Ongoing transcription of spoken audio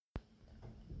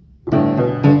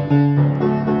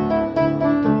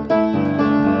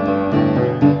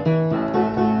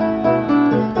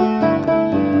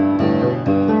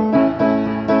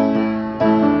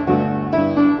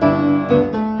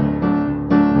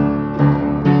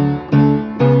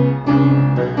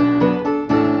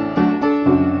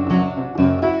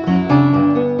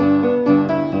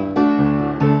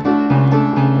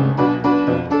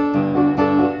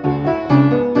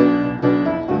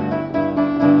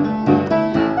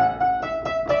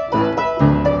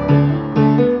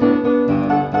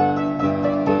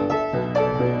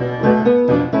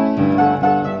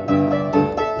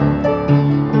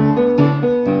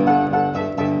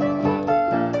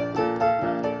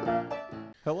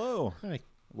Hello. Hi.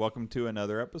 Welcome to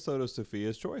another episode of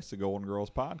Sophia's Choice, the Golden Girls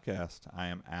podcast. I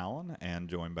am Alan, and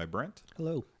joined by Brent.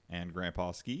 Hello. And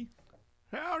Grandpa Ski.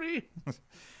 Howdy.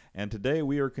 And today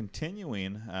we are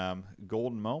continuing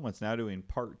Golden Moments, now doing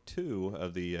part 2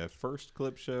 of the first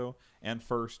clip show and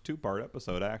first two-part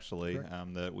episode, actually,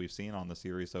 that we've seen on the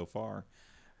series so far.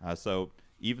 So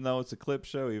even though it's a clip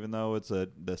show, even though it's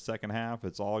the second half,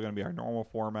 it's all going to be our normal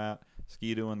format.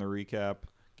 Ski doing the recap.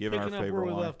 Giving Picking our up favorite where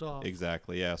we line. left off.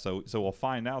 Exactly, yeah. So we'll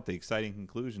find out the exciting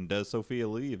conclusion. Does Sophia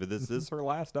leave? This is her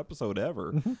last episode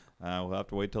ever. We'll have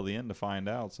to wait till the end to find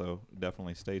out. So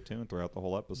definitely stay tuned throughout the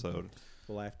whole episode.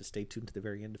 Will I have to stay tuned to the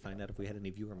very end to find out if we had any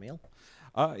viewer mail?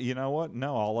 You know what?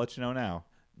 No, I'll let you know now.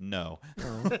 No.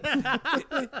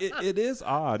 It is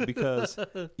odd because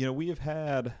we have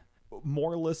had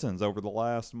more listens over the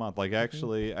last month. Like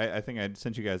actually, I think I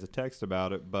sent you guys a text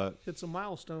about it, but It's a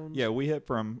milestone. yeah, we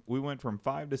went from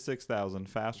 5,000 to 6,000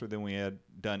 faster than we had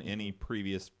done any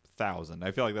previous 1,000.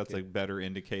 I feel like that's a better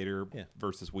indicator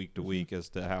versus week to week as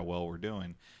to how well we're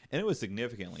doing, and it was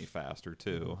significantly faster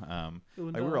too. It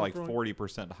went Like we were down like from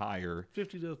 40% higher.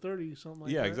 50 to 30, something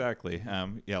like Yeah, that. exactly.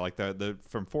 Like the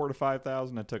from 4,000 to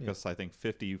 5,000, it took us I think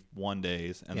 51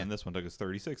 days, and then this one took us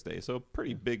 36 days. So a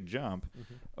pretty big jump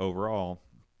overall.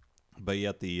 But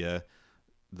yet the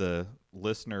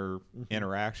listener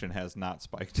interaction has not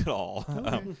spiked at all.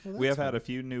 We have had a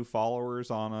few new followers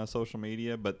on social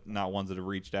media, but not ones that have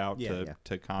reached out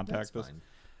to contact us.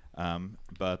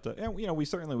 But we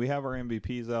certainly have our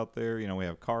MVPs out there. We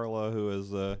have Carla, who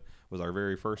was our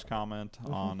very first comment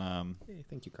on Hey,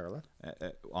 thank you, Carla.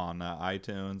 on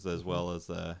iTunes, as well as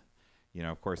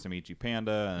of course Amici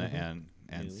Panda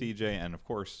and CJ, and of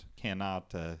course cannot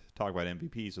talk about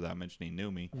MVPs without mentioning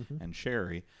Numi and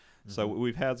Sherry. So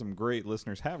we've had some great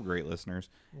listeners,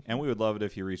 and we would love it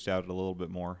if you reached out a little bit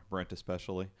more, Brent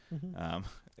especially.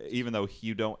 Even though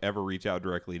you don't ever reach out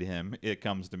directly to him, it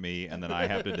comes to me, and then I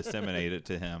have to disseminate it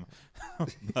to him.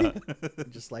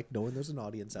 Just like knowing there's an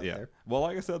audience out there. Well,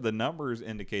 like I said, the numbers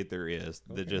indicate there is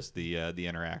the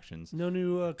interactions. No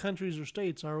new countries or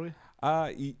states, are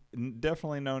we?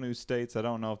 Definitely no new states. I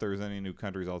don't know if there's any new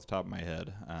countries off the top of my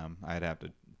head. I'd have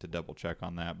to double check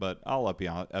on that, but I'll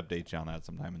update you on that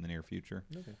sometime in the near future.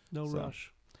 Okay. No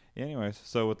rush. Anyways,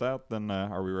 so with that, then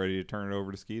are we ready to turn it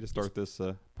over to Ski to start this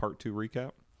part 2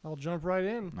 recap? I'll jump right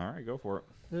in. All right, go for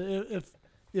it.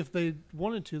 If they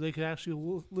wanted to, they could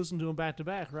actually listen to them back to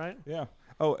back, right? Yeah.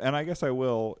 Oh, and I guess I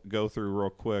will go through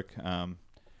real quick.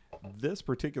 This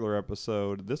particular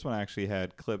episode, this one actually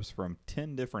had clips from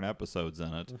 10 different episodes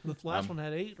in it. The last one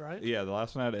had 8, right? Yeah, the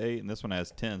last one had 8, and this one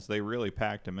has 10, so they really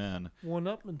packed them in.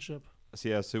 One-upmanship.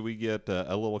 So we get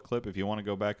a little clip if you want to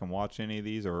go back and watch any of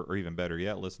these, or even better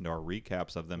yet, listen to our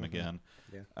recaps of them again.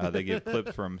 Yeah. They get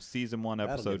clips from season 1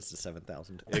 That'll get episode. us to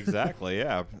 7,000. Exactly,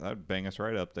 yeah. That'd bang us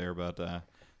right up there. But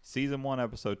season 1,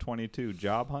 episode 22,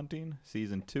 Job Hunting.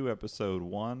 Season 2, episode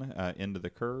 1, Into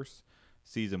the Curse.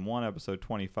 Season 1, episode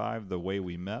 25, The Way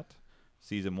We Met.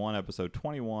 Season 1, episode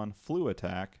 21, Flu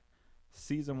Attack.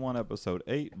 Season 1, episode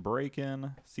 8,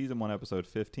 Break-In. Season 1, episode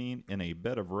 15, In a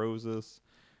Bed of Roses.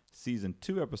 Season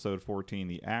 2, episode 14,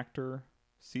 The Actor.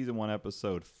 Season 1,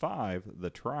 episode 5, The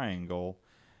Triangle.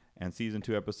 And Season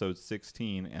 2, episode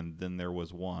 16, And Then There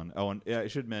Was One. Oh, and I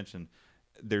should mention,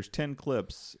 there's 10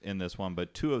 clips in this one,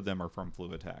 but 2 of them are from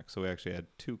Flu Attack. So we actually had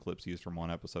 2 clips used from one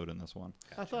episode in this one.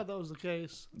 I thought that was the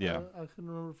case. Yeah. I couldn't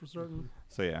remember for certain.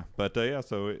 So yeah, but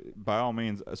so by all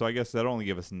means, so I guess that'll only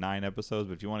give us 9 episodes,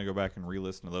 but if you want to go back and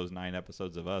re-listen to those 9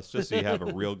 episodes of us, just so you have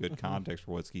a real good context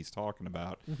for what Ski's talking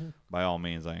about, by all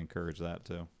means, I encourage that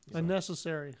too.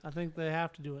 Unnecessary. I think they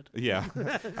have to do it. Yeah.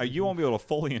 You won't be able to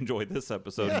fully enjoy this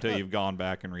episode until you've gone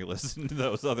back and re-listened to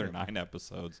those other 9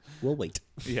 episodes. We'll wait.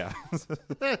 Yeah.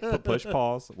 Push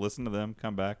pause, listen to them,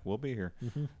 come back. We'll be here.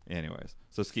 Anyways,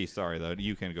 so Ski, sorry though,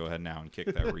 you can go ahead now and kick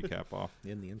that recap off.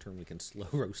 In the interim, we can slow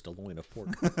roast a loin of pork.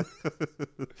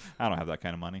 I don't have that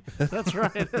kind of money. That's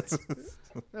right.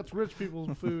 That's rich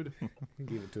people's food.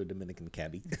 Give it to a Dominican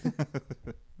cabbie.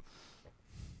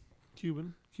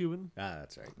 Cuban.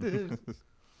 That's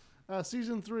right.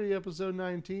 Season 3, episode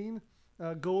 19,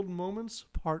 Golden Moments,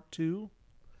 part 2.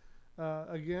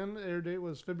 Again, air date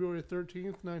was February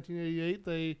 13th, 1988.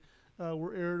 They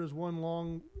were aired as one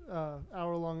long,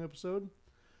 hour-long episode.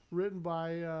 Written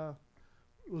by,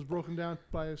 was broken down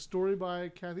by a story by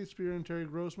Kathy Spear and Terry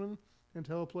Grossman, and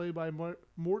teleplay by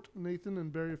Mort Nathan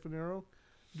and Barry Finero,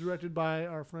 directed by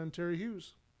our friend Terry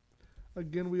Hughes.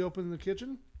 Again, we open in the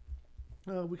kitchen.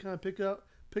 We kind of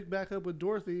pick back up with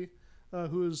Dorothy,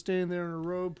 who is standing there in her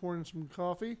robe pouring some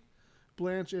coffee.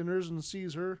 Blanche enters and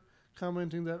sees her,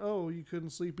 commenting that, "Oh, you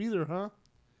couldn't sleep either, huh?"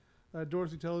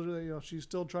 Dorothy tells her that she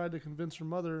still tried to convince her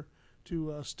mother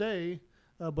to stay,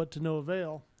 but to no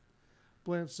avail.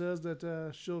 Blanche says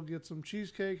that she'll get some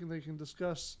cheesecake and they can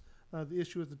discuss the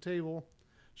issue at the table.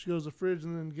 She goes to the fridge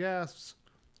and then gasps,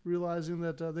 realizing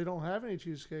that they don't have any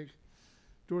cheesecake.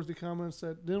 Dorothy comments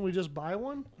that, didn't we just buy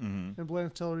one? Mm-hmm. And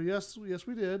Blanche tells her, yes,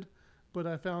 we did, but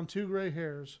I found 2 gray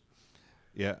hairs.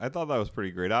 Yeah, I thought that was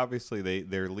pretty great. Obviously,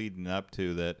 they're leading up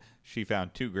to that she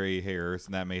found 2 gray hairs,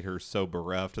 and that made her so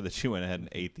bereft that she went ahead and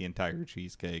ate the entire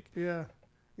cheesecake. Yeah.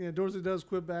 Dorothy does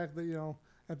quip back that,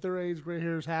 at their age, gray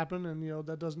hairs happen, and,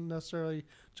 that doesn't necessarily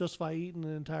justify eating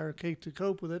an entire cake to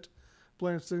cope with it.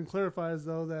 Blanche then clarifies,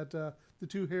 though, that the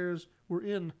 2 hairs were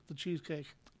in the cheesecake.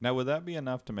 Now, would that be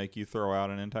enough to make you throw out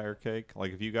an entire cake?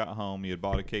 Like, if you got home, you had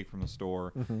bought a cake from the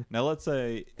store. Mm-hmm. Now, let's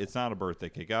say it's not a birthday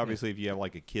cake. Obviously, if you have,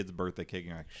 like, a kid's birthday cake, and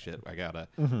you're like, shit, I got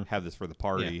to have this for the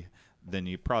party, then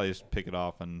you probably just pick it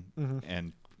off and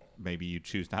maybe you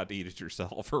choose not to eat it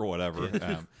yourself or whatever.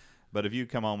 But if you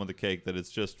come home with a cake that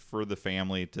it's just for the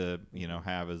family to,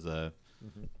 have as a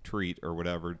treat or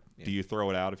whatever, do you throw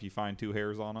it out if you find 2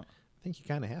 hairs on it? I think you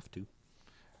kind of have to.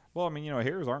 Well, I mean,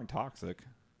 hairs aren't toxic.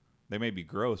 They may be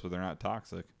gross, but they're not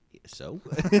toxic. So?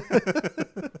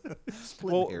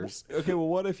 Well, hairs. okay, well,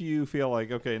 what if you feel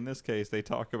like, okay, in this case, they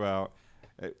talk about,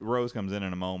 Rose comes in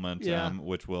a moment,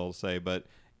 which we'll say, but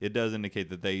it does indicate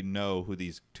that they know who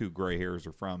these 2 gray hairs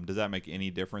are from. Does that make any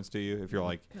difference to you? If you're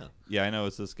like, No. yeah, I know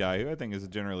it's this guy who I think is a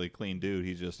generally clean dude.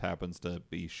 He just happens to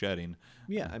be shedding.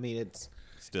 Yeah, I mean, it's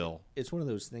one of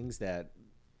those things that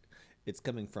it's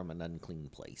coming from an unclean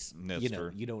place. That's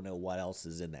true. You don't know what else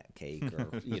is in that cake or,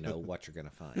 what you're going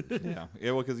to find.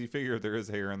 Yeah, well, because you figure if there is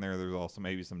hair in there, there's also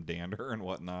maybe some dander and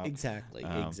whatnot. Exactly.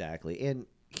 And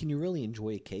can you really enjoy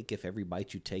a cake if every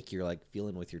bite you take, you're like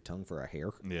feeling with your tongue for a hair?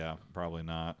 Yeah, probably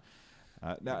not.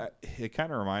 Now, it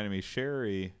kind of reminded me,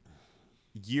 Sherry,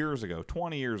 years ago,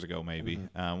 20 years ago maybe,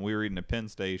 we were eating at Penn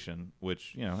Station,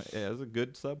 which, is a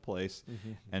good sub place,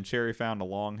 and Sherry found a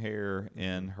long hair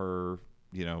in her,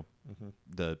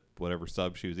 the whatever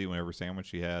sub she was eating, whatever sandwich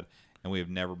she had, and we have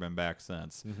never been back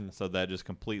since. So that just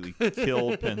completely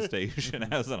killed Penn Station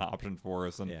as an option for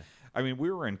us. And I mean,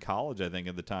 we were in college, I think,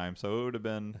 at the time, so it would have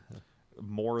been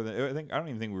more than I don't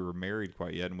even think we were married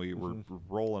quite yet, and we were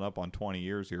rolling up on 20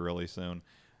 years here really soon.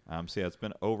 So yeah, it's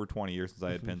been over 20 years since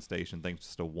I had Penn Station, thanks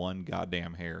just to one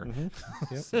goddamn hair.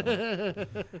 So,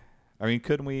 I mean,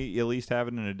 couldn't we at least have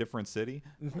it in a different city,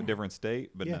 a different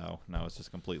state? But no, it's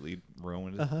just completely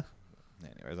ruined.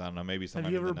 Anyways, I don't know. Maybe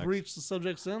sometime. Have you ever breached the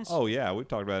subject since? Oh yeah, we've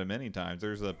talked about it many times.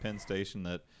 There's a Penn Station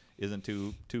that isn't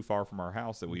too far from our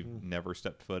house that we've never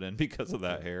stepped foot in because of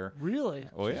that hair. Really?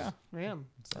 Oh yeah, man.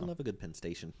 I love a good Penn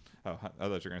Station. Oh, I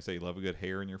thought you were going to say you love a good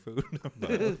hair in your food,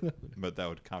 but that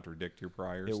would contradict your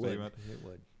prior statement. It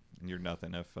would. You're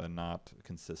nothing if not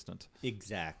consistent.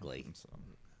 Exactly. So,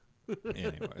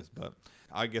 anyways, but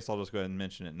I guess I'll just go ahead and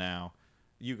mention it now.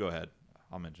 You go ahead.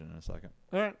 I'll mention it in a second.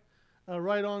 All right.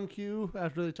 Right on cue,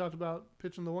 after they talked about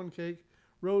pitching the one cake,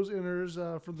 Rose enters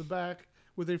from the back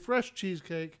with a fresh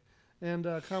cheesecake and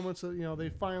comments that, they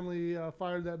finally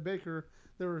fired that baker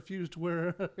that refused to wear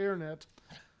a hairnet.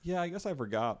 Yeah, I guess I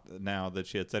forgot now that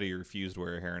she had said he refused to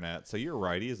wear a hairnet. So you're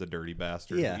right. He is a dirty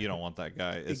bastard. Yeah. You don't want that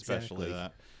guy, especially Exactly.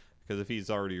 that. Because if he's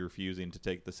already refusing to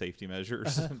take the safety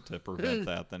measures to prevent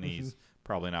that, then he's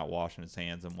probably not washing his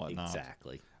hands and whatnot.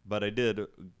 Exactly. But I did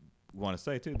want to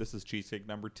say, too, this is cheesecake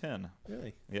number 10.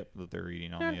 Really? Yep, that they're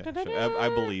eating on the show. I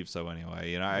believe so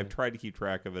anyway. I've tried to keep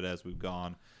track of it as we've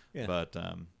gone. Yeah. But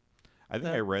I think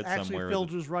I read somewhere. Actually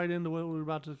filters right into what we were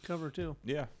about to cover, too.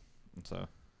 Yeah. So.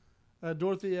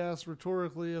 Dorothy asks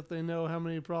rhetorically if they know how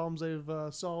many problems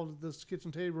they've solved at this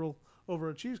kitchen table over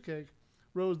a cheesecake.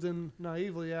 Rose then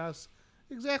naively asks,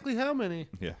 exactly how many?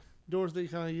 Yeah. Dorothy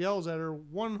kind of yells at her,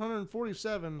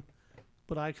 147,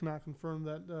 but I cannot confirm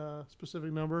that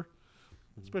specific number,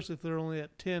 especially if they're only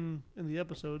at 10 in the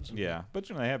episodes. Yeah, but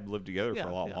they have lived together for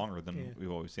a lot Yeah. longer than we've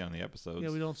always seen on the episodes. Yeah,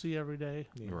 we don't see every day.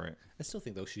 Yeah. Right. I still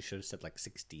think, though, she should have said like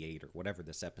 68 or whatever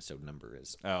this episode number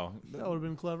is. Oh. That would have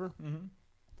been clever.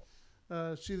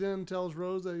 Mm-hmm. She then tells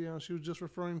Rose that, she was just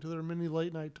referring to their many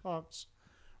late night talks.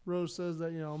 Rose says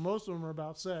that, most of them are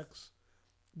about sex.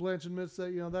 Blanche admits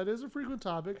that, that is a frequent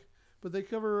topic, but they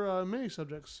cover many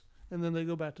subjects, and then they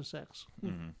go back to sex.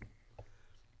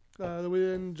 Mm-hmm. We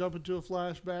then jump into a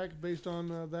flashback based on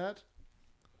that.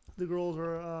 The girls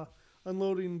are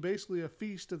unloading basically a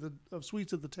feast of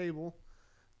sweets at the table.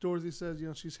 Dorothy says,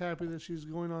 she's happy that she's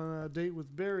going on a date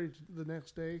with Barry the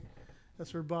next day, as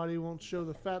her body won't show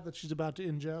the fat that she's about to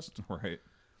ingest. Right.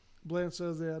 Blanche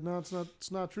says that no,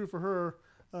 it's not true for her.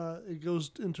 It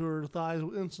goes into her thighs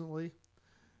instantly.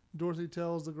 Dorothy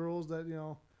tells the girls that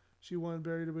She wanted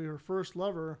Barry to be her first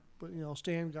lover, but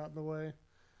Stan got in the way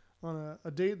on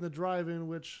a date in the drive-in,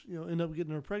 which ended up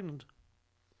getting her pregnant.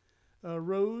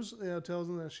 Rose tells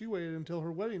him that she waited until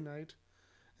her wedding night,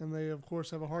 and they of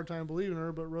course have a hard time believing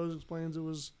her. But Rose explains it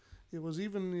was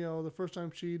even the first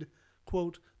time she'd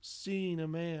quote seen a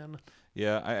man.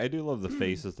 Yeah, I do love the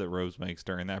faces that Rose makes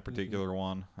during that particular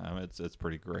one. It's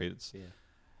pretty great. It's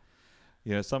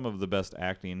some of the best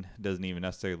acting doesn't even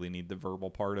necessarily need the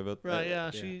verbal part of it. Right?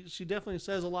 Yeah, she definitely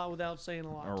says a lot without saying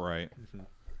a lot. All right.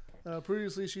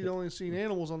 Previously, she'd only seen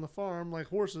animals on the farm like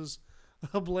horses.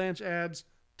 Blanche adds,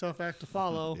 "Tough act to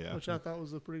follow," which I thought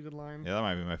was a pretty good line. Yeah, that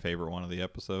might be my favorite one of the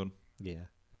episode. Yeah.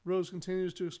 Rose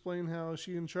continues to explain how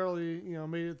she and Charlie,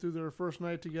 made it through their first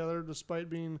night together despite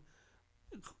being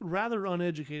rather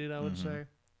uneducated, I would say.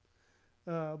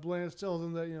 Blanche tells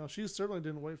them that, she certainly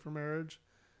didn't wait for marriage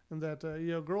and that,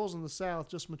 girls in the South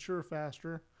just mature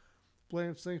faster.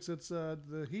 Blanche thinks it's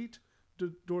the heat.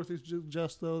 Dorothy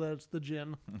suggests, though, that it's the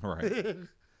gin. Right.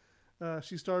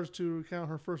 She starts to recount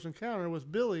her first encounter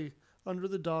with Billy under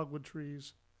the dogwood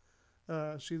trees.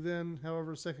 She then,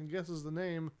 however, second guesses the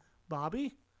name.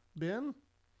 Bobby? Ben?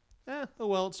 Oh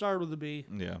well, it started with a B.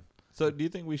 Yeah. So do you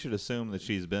think we should assume that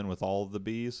she's been with all of the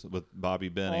Bs, with Bobby,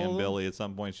 Ben, and Billy at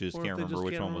some point? She just can't remember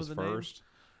which one was first?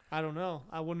 I don't know.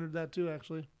 I wondered that too,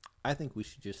 actually. I think we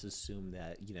should just assume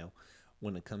that,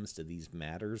 when it comes to these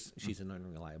matters, she's an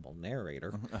unreliable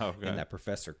narrator. Okay. And that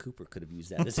Professor Cooper could have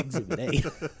used that as Exhibit A.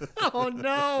 Oh,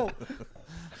 no!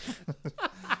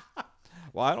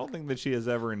 Well, I don't think that she has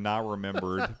ever not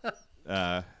remembered.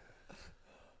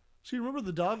 She remembered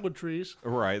the dogwood trees.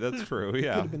 Right, that's true,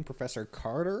 yeah. Could have been Professor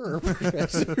Carter or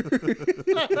Professor...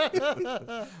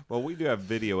 Well, we do have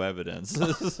video evidence.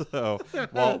 So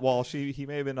while he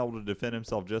may have been able to defend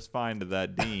himself just fine to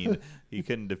that dean, he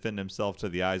couldn't defend himself to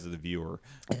the eyes of the viewer.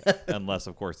 Unless,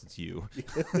 of course, it's you.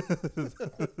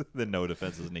 Then no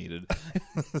defense is needed.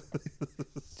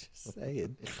 Just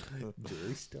saying.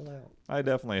 Jury's still out. I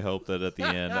definitely hope that at the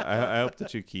end, I hope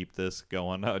that you keep this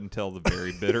going until the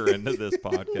very bitter end of this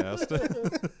podcast.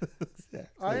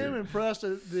 I am impressed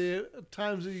at the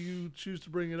times that you choose to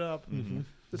bring it up. Mm-hmm.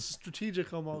 It's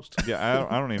strategic almost. Yeah,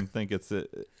 I don't even think it's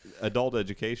adult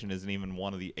education isn't even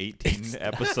one of the 18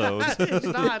 episodes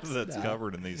that's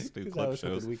covered in these two clip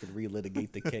shows. We could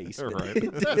relitigate the case.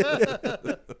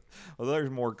 Right. Well, there's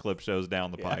more clip shows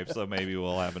down the pipe, so maybe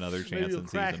we'll have another chance in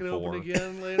crack season it 4. Open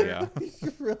again later. Yeah.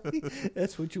 Really?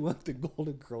 That's what you want, the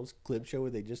Golden Girls clip show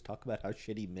where they just talk about how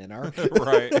shitty men are?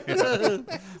 Right. Yeah.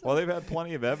 Well, they've had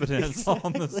plenty of evidence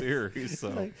on the series. So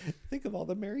like, think of all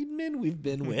the married men we've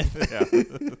been with. Yeah.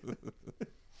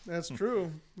 That's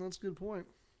true. That's a good point.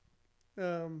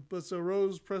 But so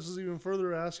Rose presses even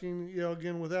further, asking,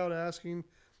 again, without asking,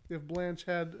 if Blanche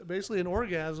had basically an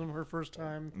orgasm her first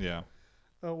time. Yeah.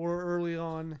 Or early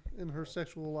on in her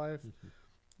sexual life.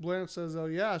 Blanche says, oh,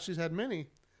 yeah, she's had many.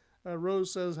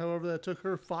 Rose says, however, that it took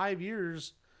her 5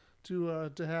 years to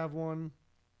have one.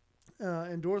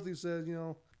 And Dorothy said,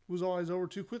 it was always over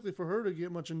too quickly for her to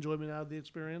get much enjoyment out of the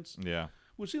experience. Yeah.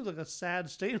 Which seems like a sad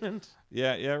statement.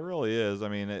 Yeah, it really is. I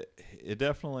mean, it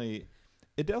definitely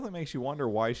makes you wonder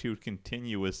why she would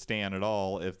continue with Stan at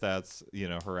all if that's,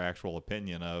 her actual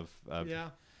opinion of yeah.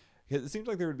 It seems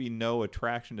like there would be no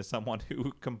attraction to someone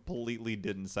who completely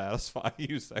didn't satisfy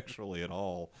you sexually at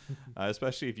all,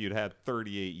 especially if you'd had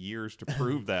 38 years to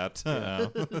prove that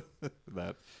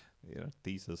that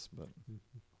thesis. But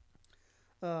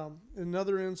in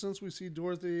another instance, we see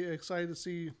Dorothy excited to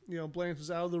see Blanche is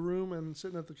out of the room and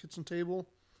sitting at the kitchen table.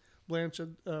 Blanche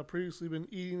had previously been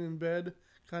eating in bed,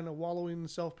 kind of wallowing in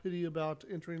self-pity about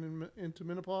entering into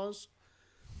menopause.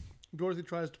 Dorothy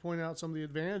tries to point out some of the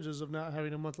advantages of not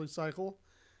having a monthly cycle,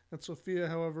 and Sophia,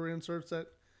 however, inserts that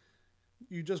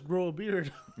you just grow a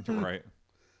beard. Right.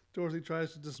 Dorothy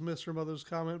tries to dismiss her mother's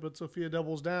comment, but Sophia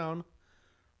doubles down.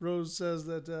 Rose says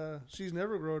that she's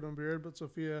never grown a beard, but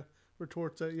Sophia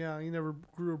retorts that, you never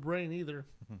grew a brain either.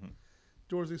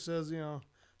 Dorothy says,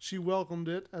 she welcomed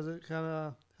it as it kind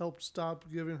of helped stop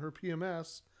giving her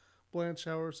PMS. Blanche,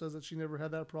 however, says that she never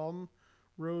had that problem.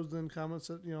 Rose then comments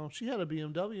that, she had a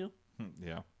BMW.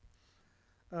 Yeah.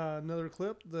 Another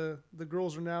clip. The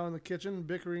girls are now in the kitchen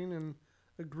bickering and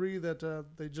agree that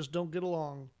they just don't get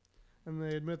along. And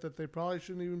they admit that they probably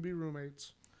shouldn't even be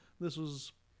roommates. This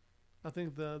was, I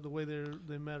think, the way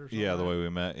they met or something. Yeah, the way we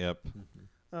met, yep.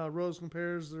 Rose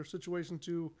compares their situation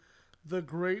to the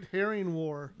Great Herring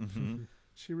War. Mm-hmm.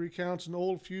 She recounts an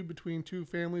old feud between two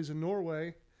families in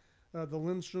Norway, the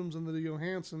Lindstroms and the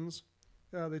Johansons.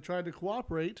 They tried to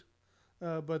cooperate,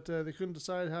 but they couldn't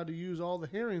decide how to use all the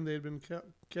herring they'd been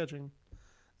catching.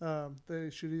 They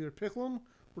should either pickle them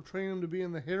We're training them to be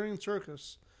in the Herring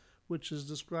Circus, which is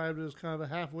described as kind of a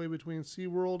halfway between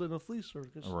SeaWorld and a flea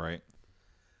circus. Right.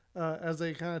 As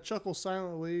they kind of chuckle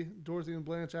silently, Dorothy and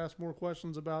Blanche ask more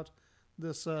questions about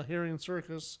this Herring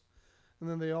Circus, and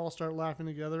then they all start laughing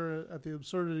together at the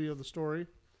absurdity of the story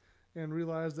and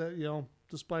realize that,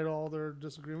 despite all their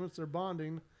disagreements, they're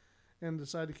bonding and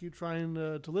decide to keep trying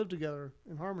to live together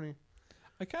in harmony.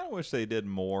 I kind of wish they did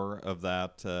more of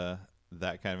that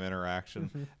that kind of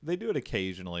interaction. They do it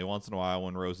occasionally. Once in a while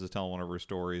when Rose is telling one of her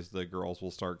stories, the girls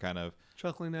will start kind of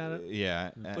chuckling at it.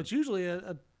 Yeah. But it's usually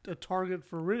a target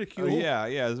for ridicule.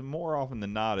 Yeah. More often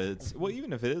than not, it's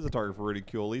even if it is a target for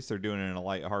ridicule, at least they're doing it in a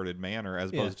lighthearted manner,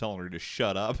 as opposed to telling her to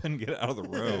shut up and get out of the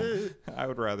room. I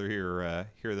would rather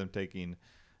hear them taking,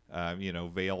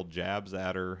 veiled jabs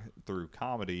at her through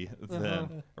comedy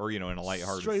than, or in a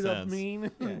lighthearted straight sense. Up mean.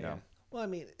 Yeah. Well, I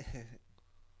mean,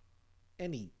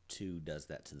 any two does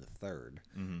that to the third.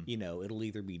 Mm-hmm. It'll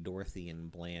either be Dorothy and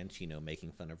Blanche,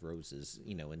 making fun of Rose's,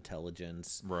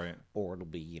 intelligence. Right. Or it'll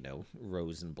be,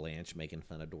 Rose and Blanche making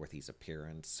fun of Dorothy's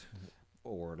appearance.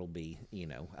 Or it'll be,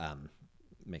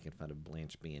 making fun of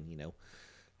Blanche being,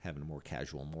 having a more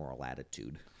casual moral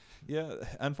attitude. Yeah,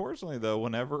 unfortunately, though,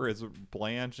 whenever it's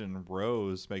Blanche and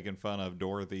Rose making fun of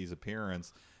Dorothy's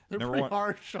appearance, they're pretty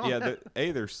harsh on it.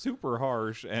 They're super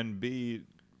harsh, and B,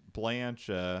 Blanche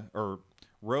or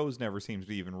Rose never seems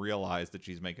to even realize that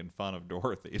she's making fun of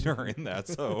Dorothy during that.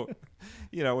 So,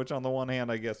 which on the one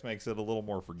hand, I guess makes it a little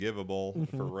more forgivable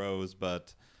for Rose,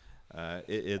 but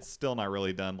it's still not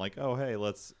really done like, oh, hey,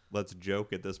 let's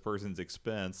joke at this person's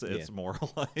expense. It's more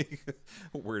like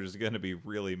we're just going to be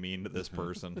really mean to this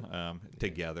person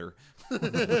together. At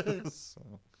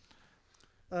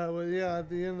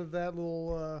the end of that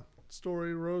little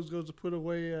story, Rose goes to put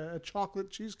away a chocolate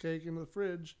cheesecake in the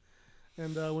fridge.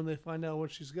 And when they find out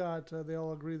what she's got, they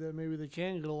all agree that maybe they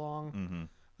can get along. Mm-hmm.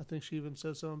 I think she even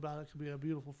said something about it could be a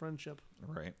beautiful friendship.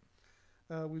 Right.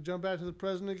 We jump back to the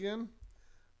present again.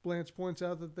 Blanche points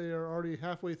out that they are already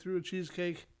halfway through a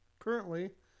cheesecake currently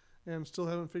and still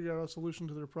haven't figured out a solution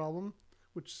to their problem,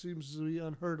 which seems to be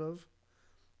unheard of.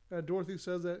 Dorothy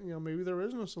says that, maybe there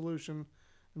isn't a solution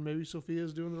and maybe Sophia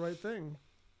is doing the right thing.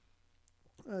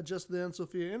 Just then,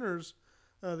 Sophia enters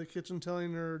the kitchen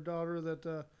telling her daughter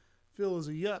that Phil is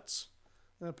a yutz.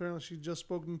 Apparently, she'd just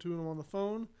spoken to him on the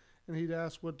phone, and he'd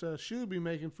asked what she would be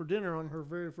making for dinner on her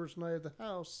very first night at the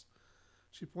house.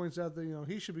 She points out that,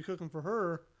 he should be cooking for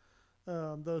her,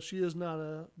 though she is not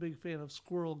a big fan of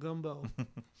squirrel gumbo.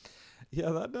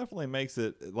 Yeah, that definitely makes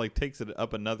it, takes it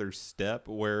up another step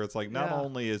where it's not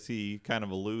only is he kind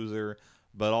of a loser,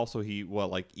 but also he,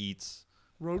 eats...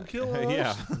 roadkill?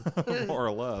 Yeah, more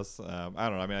or less. I don't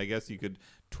know. I mean, I guess you could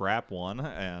trap one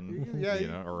and,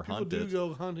 or hunt it. People do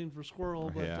go hunting for squirrel,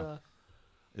 but...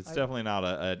 It's definitely not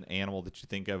an animal that you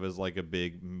think of as a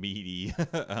big meaty.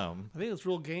 I think it's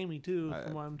real gamey too,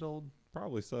 from what I'm told.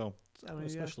 Probably so.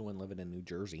 Especially when living in New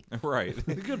Jersey. Right.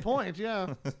 Good point.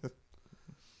 Yeah.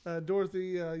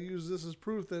 Dorothy used this as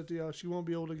proof that she won't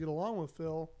be able to get along with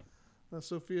Phil.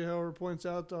 Sophia, however, points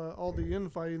out all the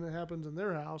infighting that happens in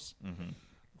their house. Mm-hmm.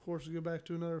 Of course, we go back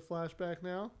to another flashback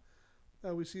now.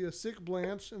 We see a sick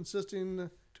Blanche insisting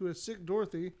to a sick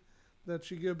Dorothy that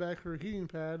she give back her heating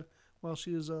pad while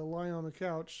she is lying on the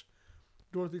couch.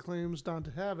 Dorothy claims not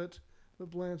to have it,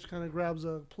 but Blanche kind of grabs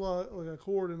a plug, a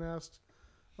cord, and asks,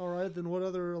 all right, then what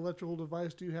other electrical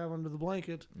device do you have under the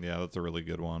blanket? Yeah, that's a really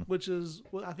good one. Which is,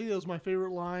 I think that was my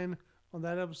favorite line on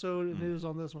that episode, and it is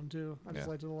on this one too. I just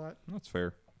liked it a lot. That's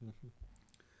fair.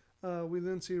 We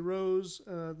then see Rose,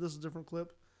 this is a different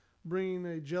clip, bringing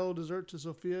a Jell-O dessert to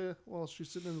Sophia while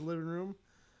she's sitting in the living room.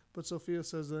 But Sophia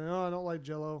says that, I don't like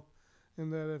Jell-O.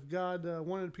 And that if God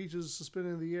wanted peaches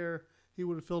suspended in the air, he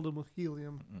would have filled them with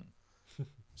helium.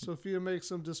 Sophia makes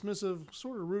some dismissive,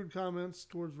 sort of rude comments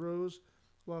towards Rose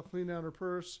while cleaning out her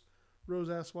purse. Rose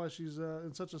asks why she's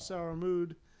in such a sour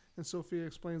mood, and Sophia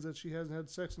explains that she hasn't had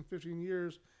sex in 15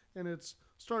 years, and it's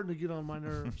starting to get on my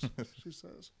nerves, she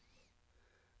says.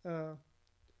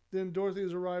 Then Dorothy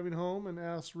is arriving home and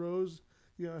asks Rose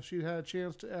if she'd had a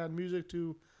chance to add music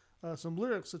to some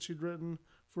lyrics that she'd written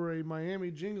for a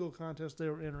Miami jingle contest they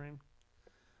were entering.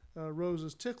 Rose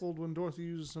is tickled when Dorothy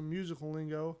uses some musical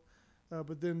lingo,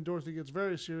 but then Dorothy gets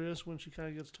very serious when she kind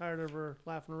of gets tired of her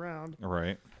laughing around.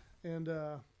 Right. And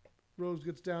Rose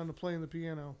gets down to playing the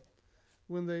piano.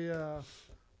 When they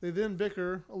then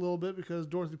bicker a little bit because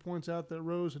Dorothy points out that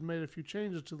Rose had made a few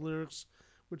changes to the lyrics,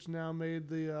 which now made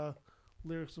the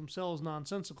lyrics themselves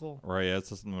nonsensical. Right, yeah, it's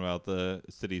something about the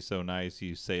city's so nice,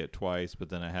 you say it twice, but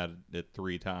then I had it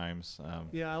 3 times.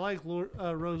 Yeah, I like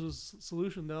Rose's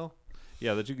solution, though.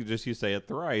 Yeah, that you could just say it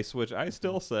thrice, which I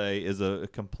still say is a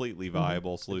completely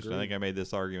viable solution. I think I made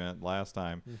this argument last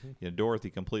time.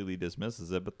 Dorothy completely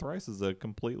dismisses it, but thrice is a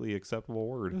completely acceptable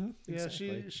word. Yeah,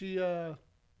 Exactly. she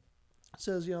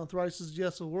says, thrice is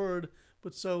yes a word,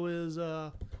 but so is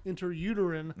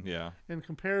interuterine, Yeah. and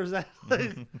compares that.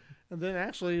 And then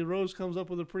actually Rose comes up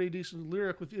with a pretty decent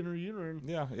lyric with interuterine.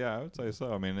 Yeah, I would say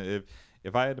so. I mean,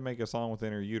 if I had to make a song with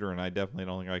interuterine, I definitely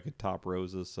don't think I could top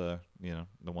Rose's, the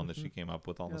one that she came up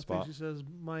with on Yeah, the I think spot. she says,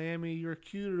 Miami, you're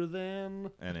cuter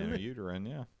than. And interuterine,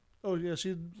 yeah. Oh, yeah,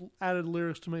 she added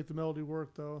lyrics to make the melody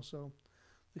work, though, so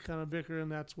they kind of bicker, and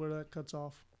that's where that cuts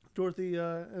off. Dorothy,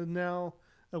 and now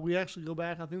we actually go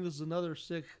back. I think this is another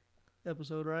sick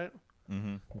episode, right?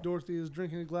 Mm-hmm. Dorothy is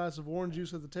drinking a glass of orange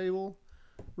juice at the table.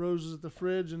 Rose is at the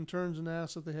fridge and turns and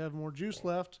asks if they have more juice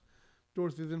left.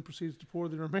 Dorothy then proceeds to pour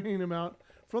the remaining amount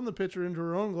from the pitcher into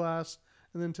her own glass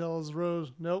and then tells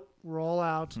Rose, nope, we're all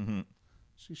out. Mm-hmm.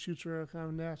 She shoots her a kind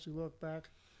of nasty look back.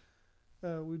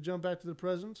 We jump back to the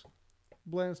present.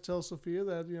 Blanche tells Sophia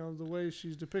that, the way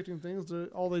she's depicting things,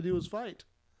 all they do is fight.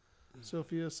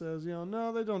 Sophia says,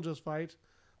 no, they don't just fight.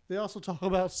 They also talk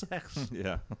about sex.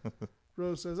 Yeah.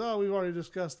 Rose says, oh, we've already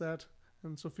discussed that.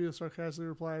 And Sophia sarcastically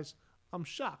replies, I'm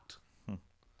shocked.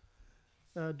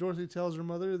 Dorothy tells her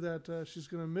mother that she's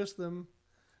going to miss them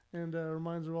and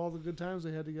reminds her of all the good times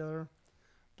they had together.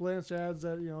 Blanche adds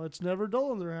that, it's never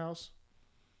dull in their house.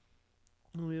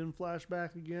 And we then flash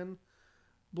back again.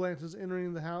 Blanche is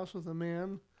entering the house with a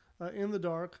man in the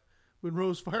dark when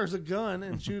Rose fires a gun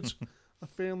and shoots a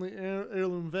family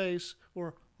heirloom vase,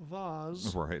 or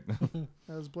vase, Right.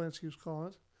 as Blanche keeps calling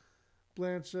it.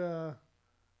 Blanche, her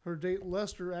date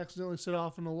Lester accidentally set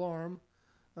off an alarm.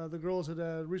 The girls had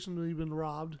recently been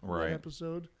robbed in Right. that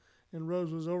episode, and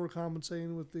Rose was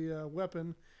overcompensating with the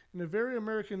weapon in a very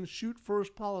American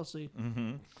shoot-first policy.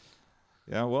 Mm-hmm.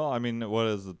 Yeah, well, I mean, what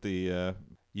is it?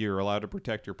 You're allowed to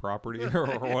protect your property or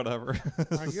whatever.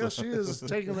 I guess she is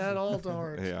taking that all to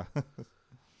heart. Yeah.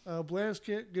 Blanche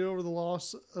can't get over the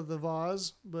loss of the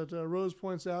vase, but Rose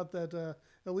points out that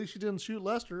at least she didn't shoot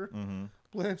Lester. Mm-hmm.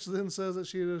 Blanche Blanche then says that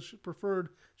she'd have preferred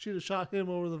she'd have shot him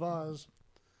over the vase.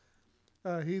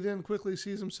 He then quickly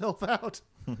sees himself out.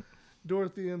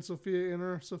 Dorothy and Sophia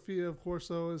enter. Sophia, of course,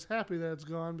 though, is happy that it's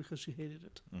gone because she hated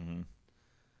it. Mm-hmm.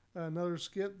 Another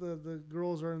skit, the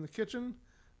girls are in the kitchen,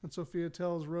 and Sophia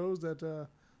tells Rose that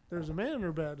there's a man in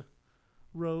her bed.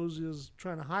 Rose is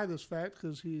trying to hide this fact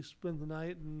because he spent the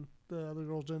night and the other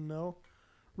girls didn't know.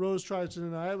 Rose tries to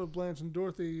deny it, but Blanche and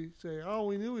Dorothy say, oh,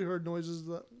 we knew we heard noises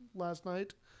last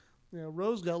night.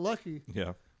 Rose got lucky.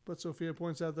 Yeah. But Sophia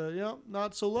points out that,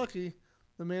 not so lucky.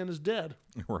 The man is dead.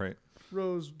 Right.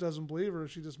 Rose doesn't believe her.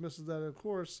 She dismisses that, of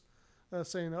course,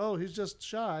 saying, oh, he's just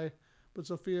shy. But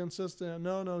Sophia insists that,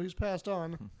 no, he's passed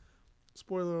on.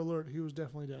 Spoiler alert, he was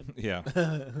definitely dead. Yeah.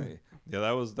 Yeah,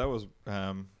 that was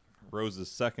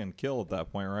Rose's second kill at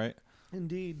that point, right?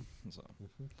 Indeed. So.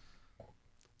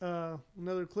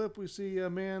 Another clip, we see a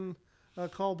man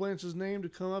call Blanche's name to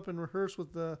come up and rehearse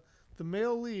with the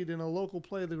male lead in a local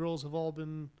play the girls have all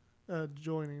been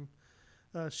joining.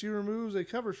 She removes a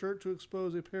cover shirt to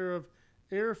expose a pair of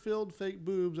air-filled fake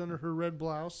boobs under her red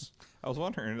blouse. I was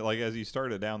wondering, like, as you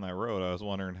started down that road, I was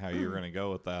wondering how you were going to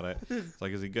go with that. It's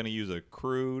like, is he going to use a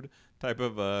crude type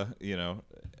of,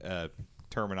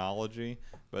 terminology?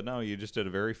 But no, you just did a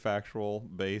very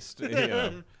factual-based,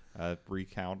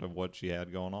 recount of what she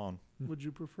had going on. Would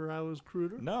you prefer I was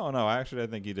cruder? No, actually, I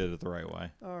think you did it the right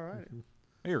way. All right.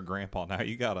 You're a grandpa now.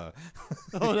 You gotta.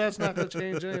 Oh, that's not going to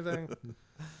change anything.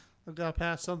 I've got to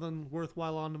pass something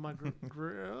worthwhile on to my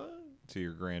To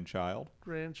your grandchild.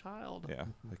 grandchild. Yeah.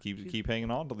 Keep hanging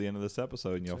on till the end of this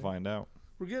episode, and you'll find out.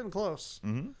 We're getting close.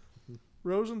 Mm-hmm.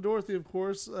 Rose and Dorothy, of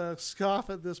course, scoff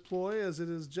at this ploy as it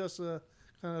is just a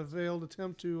kind of veiled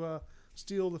attempt to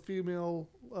steal the female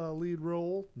lead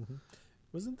role. Mm-hmm.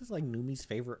 Wasn't this like Numi's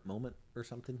favorite moment or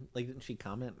something? Like, didn't she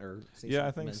comment or say Yeah, I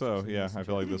something think about so. this? Yeah, I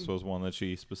feel like this was one that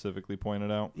she specifically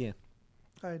pointed out. Yeah.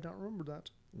 I don't remember that.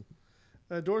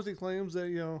 Dorothy claims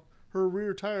that, her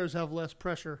rear tires have less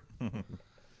pressure.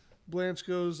 Blanche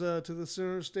goes to the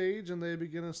center stage and they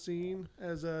begin a scene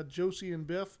as Josie and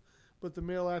Biff, but the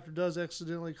male actor does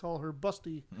accidentally call her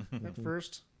Busty at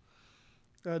first.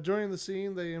 During the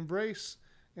scene, they embrace,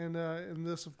 and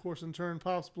this, of course, in turn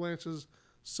pops Blanche's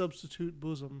substitute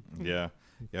bosom. Yeah,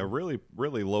 really,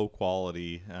 really low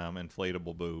quality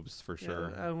inflatable boobs for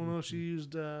sure. I don't know if she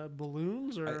used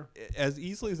balloons or... As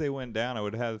easily as they went down, I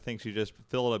would have to think she just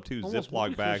filled up two Almost Ziploc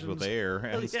whoopee bags with cushions. air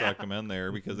and Yeah. stuck them in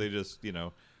there because they just,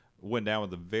 went down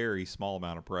with a very small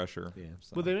amount of pressure. Yeah.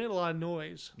 So, But they made a lot of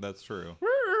noise. that's true.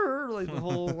 Like the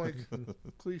whole,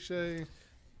 cliche...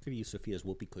 Could use Sophia's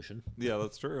whoopee cushion. Yeah,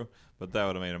 that's true. But that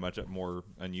would have made a much more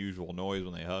unusual noise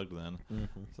when they hugged then.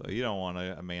 Mm-hmm. So you don't want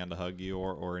a man to hug you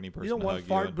or any person You don't to want hug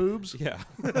fart you. boobs. Yeah.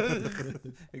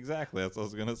 Exactly. That's what I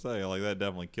was going to say. Like, that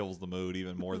definitely kills the mood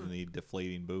even more than the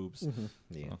deflating boobs.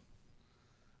 Yeah.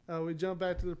 So, We jump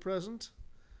back to the present.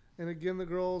 And again, the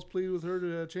girls plead with her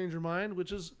to change her mind,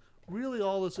 which is really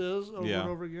all this is over Yeah. and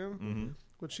over again. mm-hmm.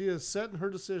 But she is set in her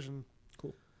decision.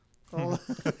 Cool.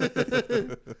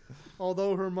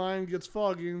 Although her mind gets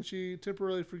foggy and she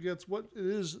temporarily forgets what it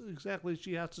is exactly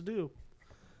she has to do.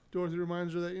 Dorothy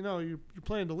reminds her that, you're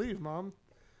planning to leave, Mom.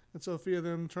 And Sophia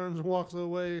then turns and walks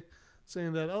away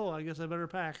saying that, I guess I better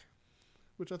pack.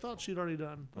 Which I thought she'd already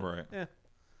done. But, Right.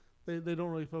 They don't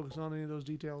really focus on any of those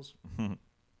details.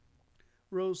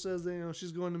 Rose says that,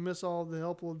 she's going to miss all the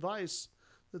helpful advice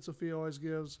that Sophia always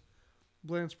gives.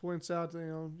 Blanche points out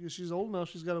that, she's old enough,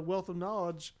 she's got a wealth of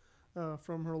knowledge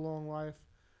from her long life.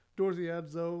 Dorothy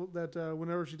adds, though, that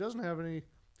whenever she doesn't have any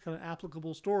kind of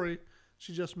applicable story,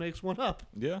 she just makes one up.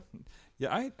 Yeah.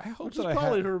 Yeah, I hope Which that is I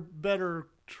probably have... her better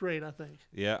trait, I think.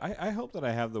 Yeah, I hope that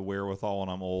I have the wherewithal when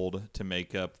I'm old to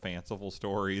make up fanciful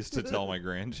stories to tell my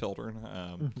grandchildren.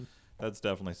 That's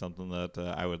definitely something that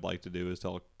I would like to do, is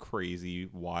tell crazy,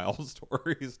 wild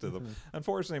stories to them.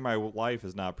 Unfortunately, my life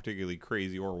is not particularly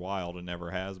crazy or wild and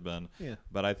never has been. Yeah.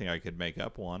 But I think I could make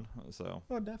up one. So.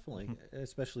 Oh, definitely.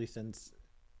 Especially since,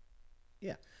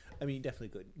 yeah. I mean, you definitely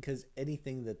could. Because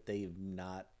anything that they've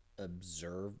not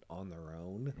observed on their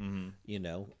own,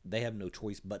 they have no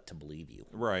choice but to believe you.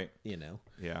 Right. Yeah.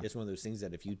 Yeah. It's one of those things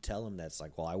that if you tell them that's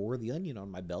like, well, I wore the onion on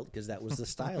my belt because that was the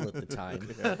style at the time.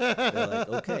 They're like,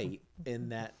 okay.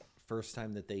 And that first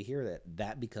time that they hear that,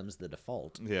 that becomes the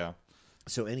default. Yeah.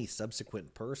 So any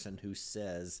subsequent person who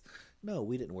says, no,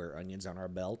 we didn't wear onions on our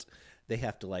belt, they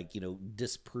have to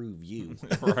disprove you.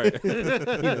 Right.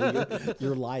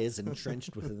 Your lie is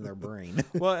entrenched within their brain.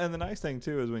 Well, and the nice thing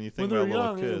too is when you When think they're about little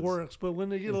young, kids. it works. But when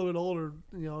they get a little bit older,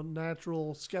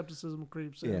 natural skepticism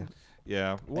creeps in. Yeah.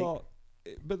 Yeah. Well,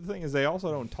 but the thing is, they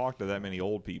also don't talk to that many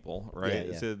old people, right?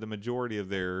 Yeah, yeah. So the majority of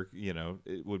their,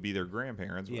 it would be their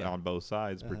grandparents on both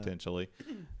sides potentially.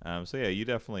 So yeah, you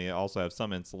definitely also have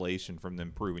some insulation from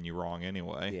them proving you wrong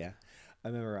anyway. Yeah. I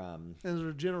remember And there's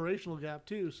a generational gap,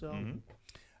 too. So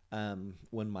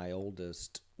when my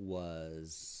oldest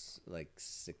was like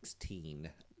 16,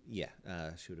 she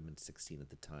would have been 16 at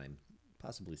the time,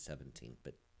 possibly 17,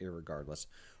 but irregardless,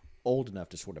 old enough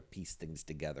to sort of piece things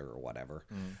together or whatever.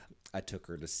 I took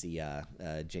her to see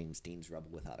James Dean's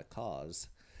Rebel Without a Cause.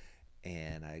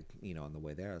 And I, on the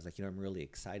way there, I was like, I'm really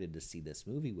excited to see this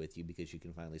movie with you because you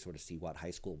can finally sort of see what high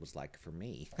school was like for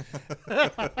me.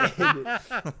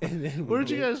 and then where did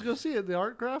you guys go see it? The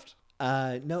Art Craft?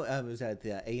 No, it was at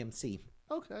the AMC.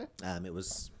 Okay. It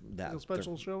was that A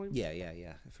special showing?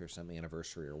 Yeah, for some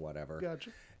anniversary or whatever.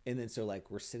 Gotcha. And then so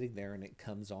we're sitting there and it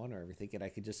comes on or everything, and I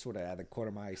could just sort of out of the corner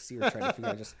of my eye see her trying to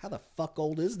figure out just how the fuck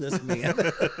old is this man?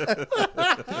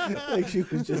 She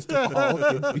was just all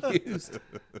confused.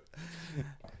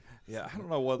 Yeah, I don't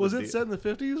know what Was it set in the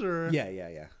 50s or?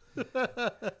 Yeah.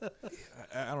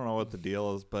 I don't know what the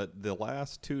deal is, but the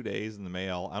last 2 days in the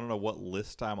mail, I don't know what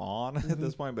list I'm on at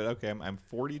this point, but okay, I'm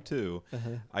 42.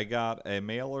 I got a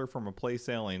mailer from a place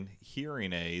selling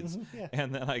hearing aids,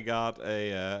 and then I got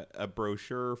a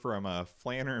brochure from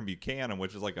Flannery Buchanan,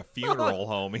 which is like a funeral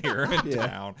home here in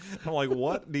town. I'm like,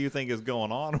 what do you think is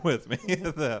going on with me?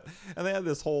 And they had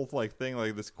this whole thing,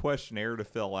 like this questionnaire to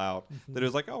fill out that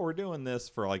was like, oh, we're doing this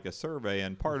for like a survey,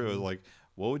 and part of it was like,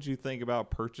 what would you think about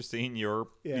purchasing your,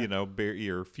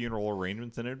 your funeral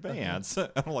arrangements in advance?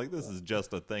 I'm like, this is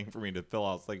just a thing for me to fill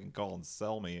out so they can call and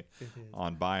sell me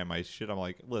on buying my shit. I'm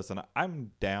like, listen,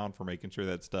 I'm down for making sure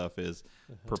that stuff is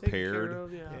prepared,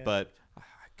 of, but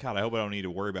God, I hope I don't need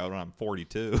to worry about it when I'm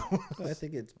 42. I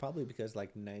think it's probably because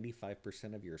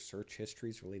 95% of your search history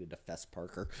is related to Fess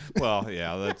Parker. Well,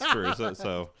 yeah, that's true.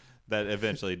 So that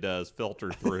eventually does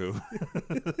filter through.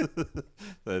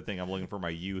 The thing I'm looking for my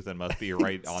youth and must be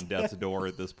right on death's door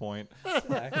at this point.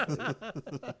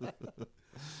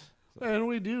 And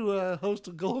we do host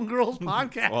a Golden Girls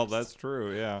podcast. Well, that's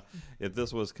true, yeah. If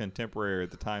this was contemporary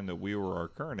at the time that we were our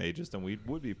current ages, then we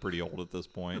would be pretty old at this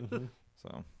point.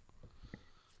 So,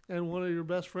 and one of your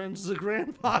best friends is a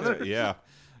grandfather. Yeah,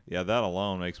 that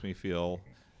alone makes me feel,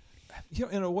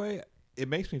 in a way, it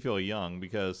makes me feel young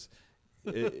because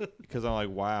I'm like,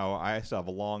 wow, I still have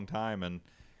a long time, and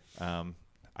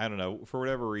I don't know, for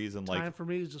whatever reason, Time for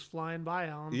me is just flying by,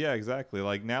 Alan. Yeah, exactly.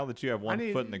 Like now that you have one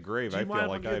foot in the grave, I feel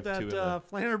like I have two in the.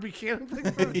 Flannery Buchanan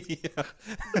thing.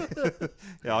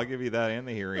 Yeah, I'll give you that and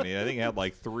the hearing aid. I think it had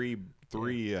like three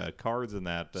cards in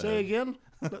that. Say again.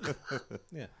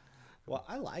 Yeah. Well,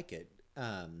 I like it,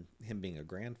 him being a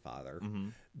grandfather,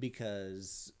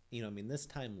 because, I mean, this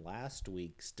time last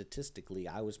week, statistically,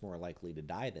 I was more likely to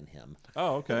die than him.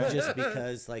 Oh, okay. Just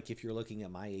because, like, if you're looking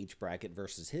at my age bracket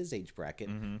versus his age bracket,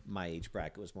 my age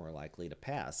bracket was more likely to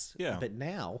pass. Yeah. But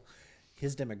now,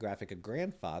 his demographic of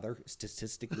grandfather,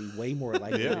 statistically way more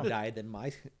likely Yeah. to die than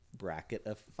my bracket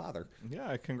of father.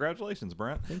 Yeah, congratulations,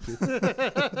 Brent. Thank you.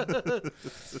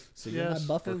 So you're my Yes,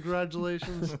 buffer.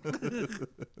 congratulations.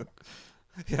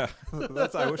 Yeah,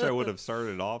 I wish I would have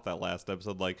started off that last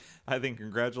episode like, I think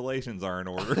congratulations are in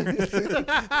order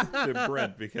to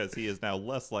Brent because he is now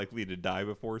less likely to die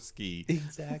before Ski.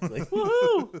 Exactly.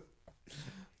 Woohoo!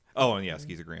 Oh, and yeah,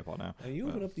 Ski's a grandpa now. Now, you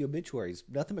open up the obituaries,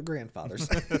 nothing but grandfathers.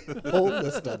 Whole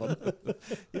list of them.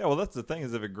 Yeah, well, that's the thing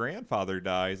is if a grandfather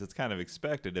dies, it's kind of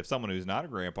expected. If someone who's not a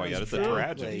grandpa yet, it's a Exactly.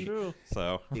 tragedy. True.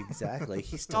 So, Exactly.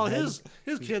 He still Oh, has,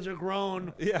 his kids are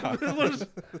grown. yeah.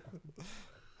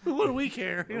 What do we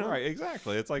care? You know? Right,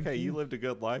 exactly. It's like, hey, you lived a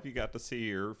good life. You got to see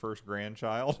your first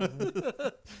grandchild.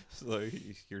 So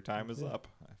your time is up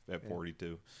at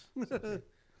 42.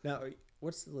 now,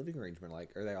 what's the living arrangement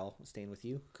like? Are they all staying with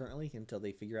you currently until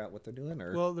they figure out what they're doing?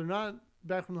 Or Well, they're not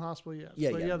back from the hospital yet.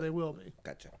 Yeah, but yeah, yeah, but- they will be.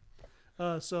 Gotcha.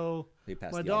 So They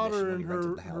passed my the audition daughter when and you rented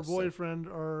her, the her house, so- boyfriend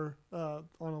are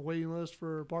on a waiting list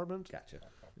for an apartment. Gotcha.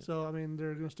 So I mean,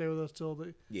 they're going to stay with us till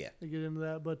they Yeah. get into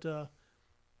that. But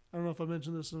I don't know if I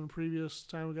mentioned this in a previous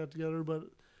time we got together, but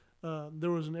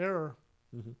there was an error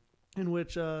in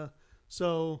which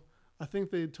so I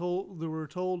think they were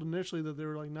told initially that they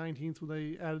were like 19th when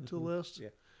they added to the list. Yeah.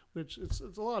 Which it's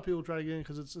a lot of people try to get in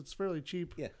because it's fairly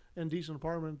cheap Yeah. and decent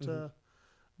apartment.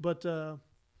 But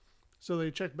so they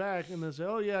check back and they say,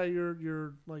 oh yeah,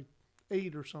 you're like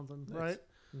 8 or something, Nice. right?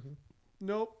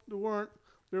 Nope, they weren't.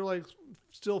 They're like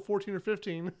still 14 or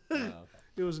 15.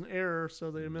 It was an error, so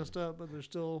they messed up, but they're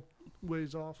still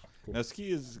ways off. Now,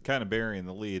 Ski is kind of burying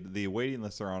the lead. The waiting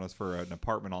lists are on us for an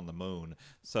apartment on the moon,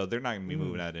 so they're not going to be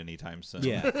moving out anytime soon.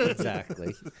 Yeah,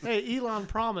 exactly. Hey, Elon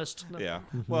promised. No. Yeah.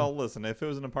 Well, listen, if it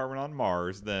was an apartment on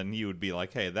Mars, then you would be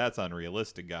like, hey, that's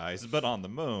unrealistic, guys. But on the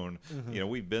moon,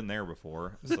 we've been there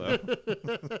before. So,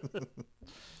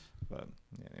 but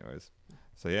anyways.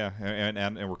 So, yeah,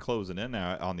 and we're closing in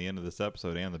now on the end of this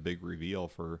episode and the big reveal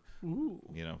for, Ooh.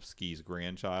 Ski's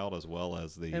grandchild as well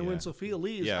as the... And when Sophia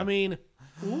leaves, yeah. I mean,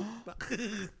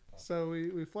 so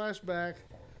we flash back.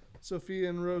 Sophia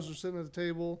and Rose are sitting at the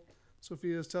table.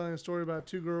 Sophia is telling a story about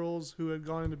 2 girls who had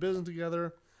gone into business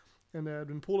together and had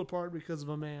been pulled apart because of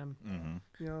a man.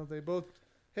 They both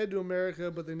head to America,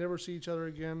 but they never see each other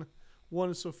again. One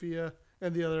is Sophia,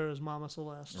 and the other is Mama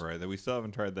Celeste. Right, that we still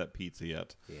haven't tried that pizza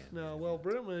yet. Yeah. No, well,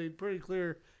 Brent made pretty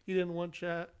clear he didn't want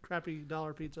crappy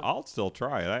dollar pizza. I'll still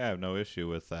try it. I have no issue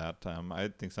with that. I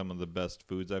think some of the best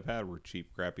foods I've had were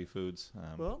cheap, crappy foods.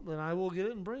 Well, then I will get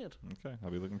it and bring it. Okay,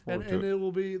 I'll be looking forward And to it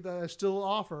will be that I still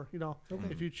offer,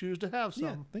 if you choose to have some.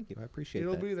 Yeah, thank you. I appreciate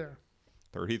It'll that. be there.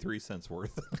 33 cents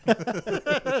worth.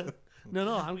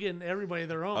 No, I'm getting everybody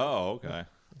their own. Oh, okay.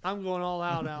 I'm going all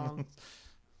out, Alan.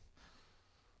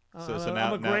 So I'm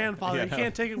now- a grandfather. yeah, You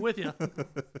can't take it with you.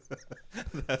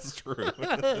 That's true.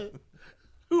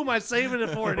 Who am I saving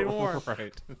it for anymore?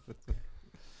 Right.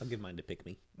 I'll give mine to pick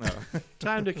me.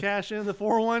 Time to cash in the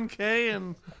 401k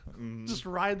and just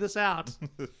ride this out.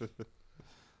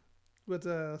 But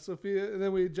Sophia, and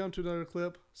then we jump to another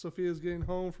clip. Sophia's getting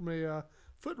home from a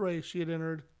foot race she had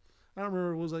entered. I don't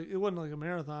remember. It wasn't like a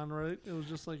marathon, right? It was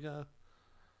just like a.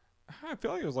 I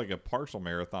feel like it was like a partial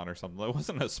marathon or something. It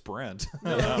wasn't a sprint.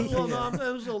 No, well, no,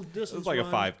 it was a little distance. It was like a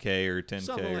run. 5K or 10K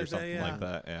Something or like that, something yeah. like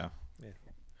that. Yeah.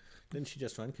 Didn't she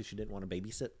just run because she didn't want to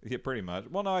babysit? Yeah, pretty much.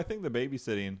 Well, no, I think the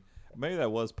babysitting, maybe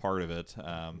that was part of it.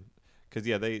 Because,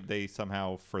 they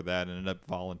somehow for that ended up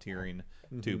volunteering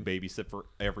to babysit for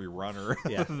every runner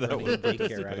Yeah, that running was a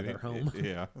daycare out of their participating. home.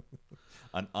 Yeah.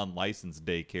 An unlicensed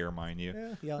daycare, mind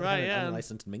you. Yeah, Right, an yeah.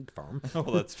 unlicensed mink farm. Oh,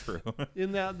 that's true.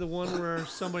 Isn't that the one where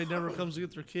somebody never comes to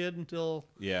get their kid until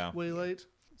Yeah. way late?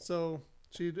 So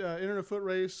she entered a foot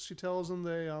race. She tells them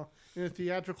in a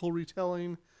theatrical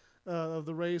retelling of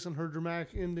the race and her dramatic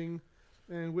ending,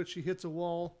 in which she hits a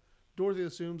wall. Dorothy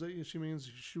assumes that she means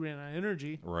she ran out of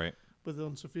energy, Right. but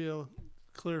then Sophia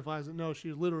clarifies that no,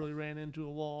 she literally ran into a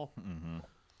wall. Mm-hmm.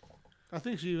 I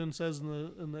think she even says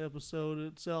in the episode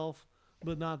itself,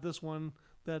 but not this one,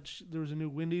 that there was a new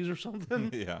Wendy's or something.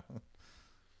 Yeah.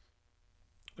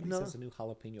 But he No. says a new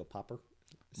jalapeno popper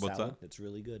What's salad. that? It's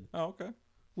really good. Oh, okay.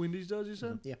 Wendy's does, you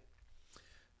said? Yeah.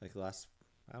 Like the last,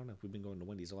 I don't know, we've been going to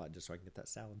Wendy's a lot just so I can get that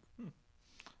salad. Oh,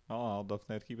 I'll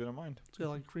definitely have to keep it in mind. It's got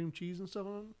like cream cheese and stuff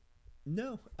on it.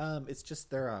 No, it's just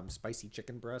their spicy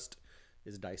chicken breast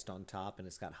is diced on top, and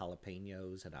it's got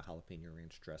jalapenos and a jalapeno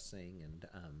ranch dressing, and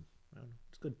I don't know,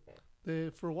 it's good.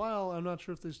 For a while, I'm not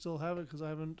sure if they still have it because I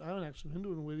haven't actually been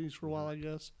doing Wheaties for a while, I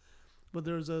guess. But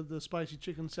there's the spicy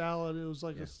chicken salad. It was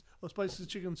like a spicy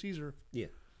chicken Caesar. Yeah,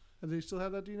 And they still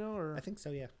have that? Do you know? Or I think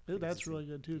so. Yeah, that's really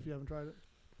good too. If you haven't tried it,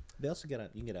 They also you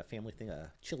can get a family thing,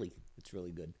 a chili. It's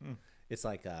really good. It's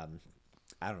like I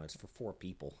don't know. It's for 4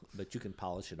 people, but you can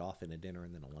polish it off in a dinner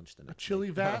and then a lunch the a next. chili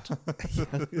vat.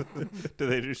 Do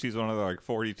they just use one of the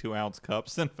 42-ounce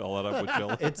cups and fill it up with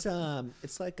chili?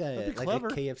 It's like a clever.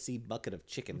 KFC bucket of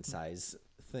chicken size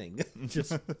thing,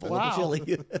 just full Wow. of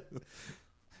chili.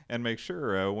 And make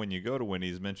sure when you go to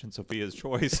Wendy's, mention Sophia's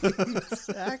Choice.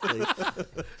 Exactly.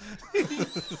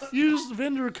 Use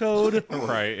vendor code.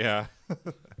 Right, yeah.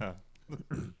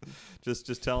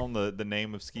 Just tell them the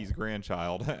name of Ski's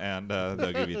grandchild, and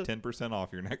they'll give you 10%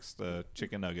 off your next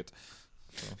chicken nugget.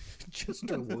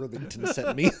 Chester Worthington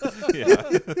sent me. Yeah.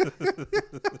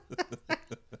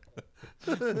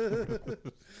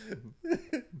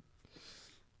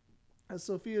 As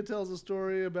Sophia tells a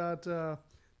story about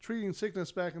treating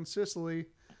sickness back in Sicily.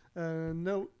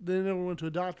 No, they never went to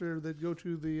a doctor. They'd go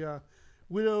to the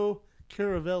Widow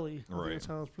Caravelli. I think Right. that's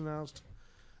how it's pronounced.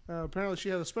 Apparently, she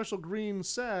had a special green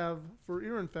salve for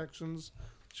ear infections.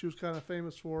 She was kind of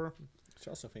famous for. She's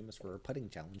also famous for her putting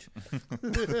challenge.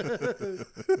 Do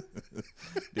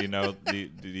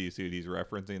you see what he's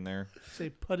referencing there?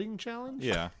 Say putting challenge.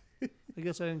 Yeah. I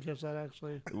guess I didn't catch that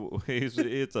actually.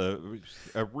 It's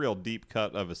a real deep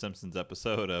cut of a Simpsons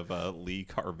episode of Lee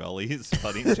Carvelli's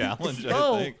putting challenge,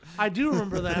 I think. I do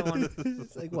remember that one.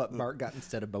 It's like what Bart got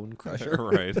instead of Bone Crusher.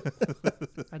 Right.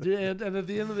 I do, and at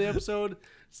the end of the episode,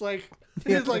 it's like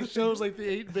it like shows like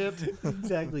the 8-bit.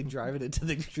 Exactly, driving it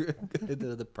to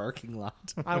into the parking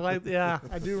lot. I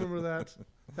do remember that.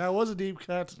 That was a deep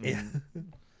cut. Yeah.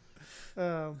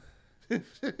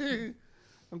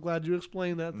 I'm glad you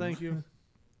explained that. Thank you.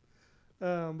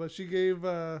 But she gave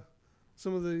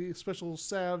some of the special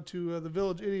salve to the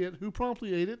village idiot, who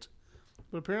promptly ate it.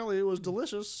 But apparently it was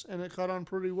delicious, and it caught on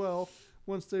pretty well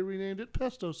once they renamed it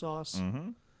pesto sauce.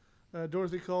 Mm-hmm.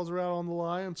 Dorothy calls her out on the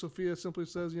lie, and Sophia simply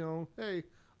says, hey,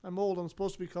 I'm old. I'm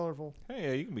supposed to be colorful.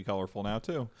 Hey, you can be colorful now,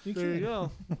 too. There you go.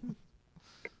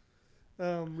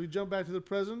 We jump back to the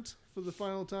present for the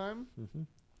final time. Mm-hmm.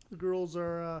 The girls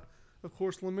are, of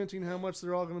course, lamenting how much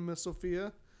they're all going to miss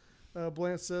Sophia.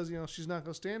 Blanche says, she's not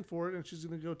going to stand for it, and she's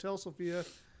going to go tell Sophia,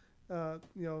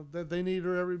 that they need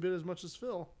her every bit as much as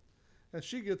Phil. As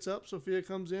she gets up, Sophia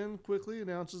comes in quickly,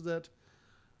 announces that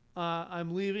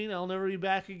I'm leaving. I'll never be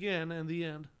back again, and the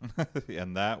end.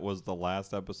 And that was the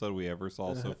last episode we ever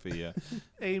saw Sophia.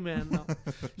 Amen. No.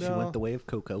 She went the way of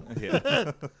Coco.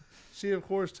 Yeah. She, of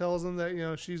course, tells them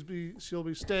that she'll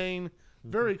be staying,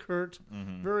 very curt,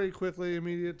 very quickly,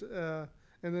 immediate, and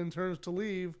then turns to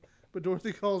leave. But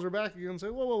Dorothy calls her back again and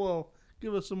says, whoa,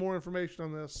 give us some more information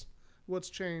on this. What's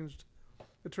changed?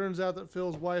 It turns out that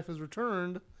Phil's wife has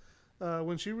returned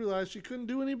when she realized she couldn't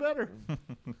do any better.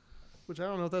 Which I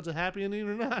don't know if that's a happy ending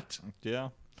or not. Yeah.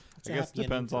 It's I a guess happy ending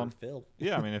depends for on Phil.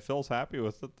 Yeah, I mean, if Phil's happy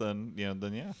with it, then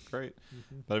yeah, great.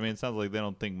 But I mean, it sounds like they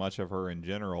don't think much of her in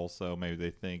general, so maybe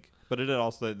they think. But it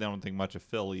also they don't think much of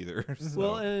Phil either. So.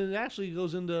 Well, and it actually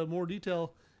goes into more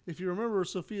detail. If you remember,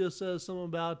 Sophia says something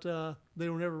about they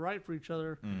were never right for each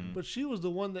other, but she was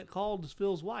the one that called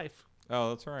Phil's wife. Oh,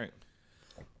 that's right.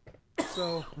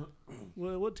 So,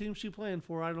 what team's she playing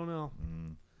for? I don't know.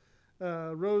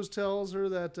 Rose tells her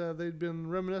that they'd been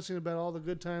reminiscing about all the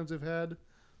good times they've had.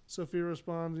 Sophia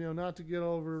responds, not to get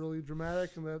overly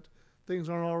dramatic and that things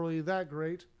aren't all really that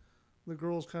great. The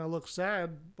girls kind of look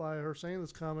sad by her saying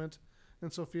this comment,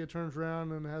 and Sophia turns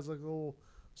around and has like a little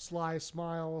sly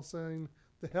smile saying,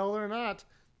 the hell they're not.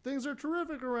 Things are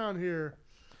terrific around here.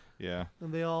 Yeah.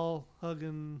 And they all hug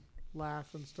and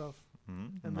laugh and stuff.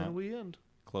 And then we end.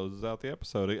 Closes out the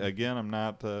episode. Again, I'm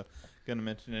not going to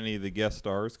mention any of the guest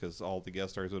stars because all the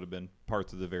guest stars would have been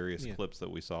parts of the various clips that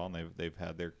we saw, and they've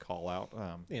had their call out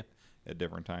at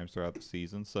different times throughout the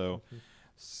season. So,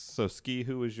 Ski,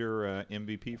 who was your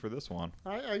MVP for this one?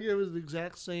 I gave it the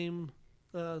exact same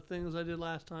thing as I did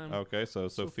last time. Okay, so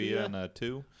Sophia and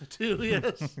 2. 2,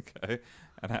 yes. Okay.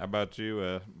 And how about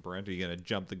you, Brent? Are you going to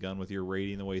jump the gun with your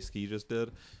rating the way Ski just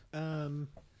did? I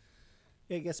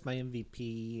guess my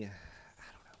MVP. I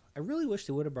don't know. I really wish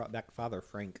they would have brought back Father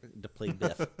Frank to play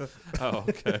Biff, Oh,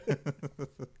 okay.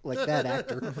 like that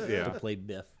actor Yeah. to play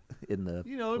Biff in the.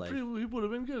 He play. would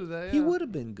have been good at that. Yeah. He would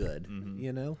have been good,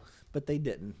 but they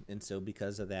didn't, and so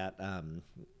because of that, I'm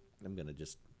gonna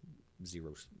just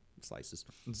slices.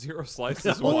 0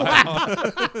 slices.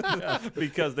 Wow.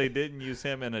 Because they didn't use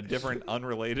him in a different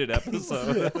unrelated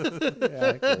episode.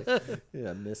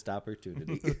 Yeah, missed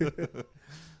opportunity.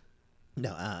 No,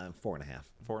 4.5.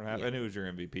 4.5. Yeah. And who was your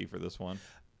MVP for this one?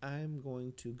 I'm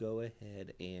going to go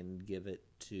ahead and give it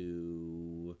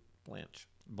to Blanche.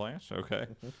 Blanche? Okay.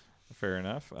 Fair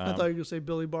enough. I thought you were going to say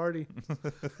Billy Barty.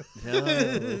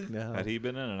 No. Had he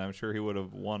been in it, I'm sure he would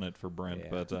have won it for Brent. Yeah.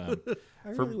 But I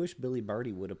really wish Billy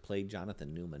Barty would have played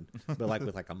Jonathan Newman, but like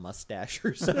with like a mustache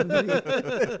or something.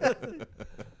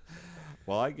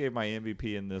 well, I gave my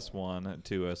MVP in this one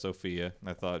to Sophia.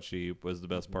 I thought she was the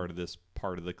best part of this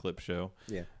part of the clip show.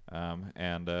 Yeah.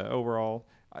 And overall,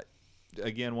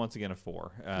 once again, a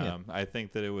 4. I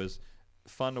think that it was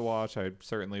fun to watch. I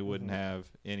certainly wouldn't have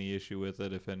any issue with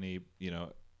it if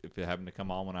if it happened to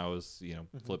come on when I was,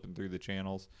 flipping through the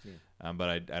channels. Yeah. But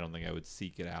I don't think I would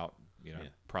seek it out.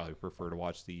 Probably prefer to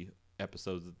watch the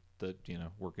episodes that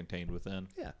were contained within.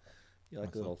 Yeah. You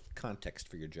like a little context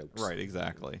for your jokes. Right,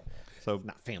 exactly. So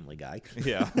Not Family Guy.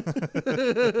 yeah.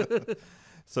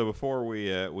 So before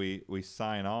we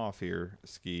sign off here,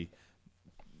 Ski,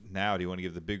 now do you want to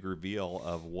give the big reveal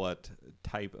of what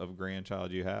type of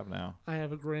grandchild you have now? I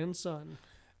have a grandson.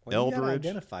 Why you gotta Eldridge.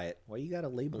 identify it? Why you gotta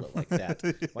label it like that?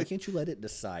 Why can't you let it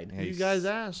decide? Hey, You guys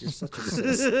asked. You're such a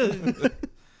sis.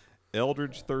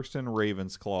 Eldridge Thurston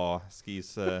Ravensclaw,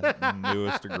 Ski's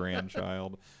newest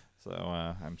grandchild. So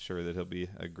I'm sure that he'll be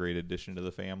a great addition to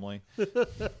the family. You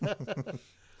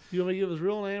want me to give his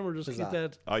real name or just keep Huzzah.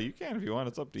 that? Oh, you can if you want.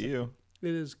 It's up to you.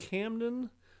 It is Camden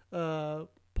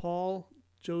Paul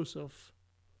Joseph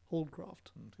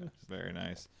Holdcroft. Very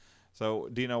nice. So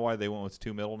do you know why they went with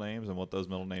 2 middle names and what those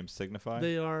middle names signify?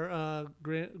 They are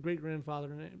great-grandfather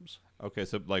names. Okay,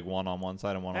 so like one on one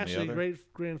side and one Actually, on the other?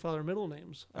 great-grandfather middle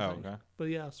names. I Oh, think. okay. But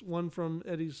yes, one from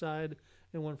Eddie's side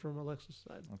and one from Alexa's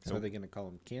side. So are they going to call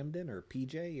him Camden or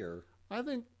PJ or? I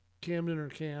think Camden or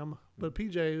Cam, but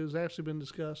PJ has actually been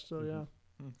discussed. So yeah,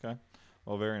 Okay.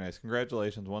 Well, very nice.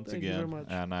 Congratulations once Thank you again. very much.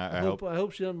 And I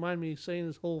hope she doesn't mind me saying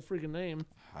his whole freaking name.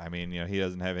 I mean, he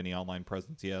doesn't have any online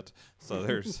presence yet, so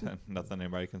there's nothing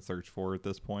anybody can search for at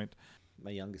this point.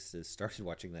 My youngest has started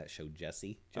watching that show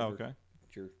Jessie. Okay.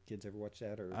 Did your kids ever watch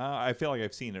that? Or I feel like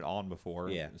I've seen it on before.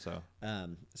 Yeah. So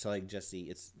so like Jessie,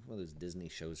 it's one of those Disney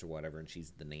shows or whatever, and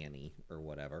she's the nanny or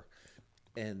whatever,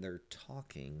 and they're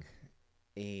talking,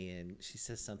 and she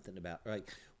says something about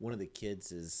like one of the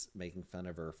kids is making fun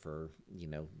of her for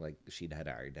like she'd had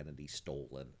her identity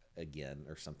stolen again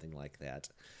or something like that,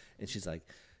 and she's like,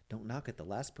 "Don't knock it. The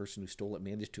last person who stole it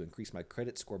managed to increase my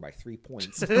credit score by 3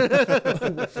 points," which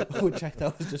I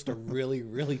thought was just a really,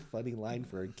 really funny line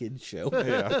for a kid's show.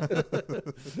 yeah,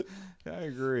 I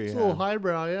agree. It's a little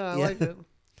highbrow. Yeah, I like it.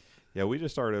 Yeah, we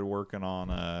just started working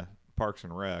on Parks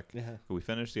and Rec. Yeah. We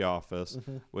finished The Office,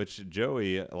 which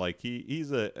Joey, like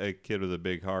he's a kid with a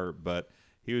big heart, but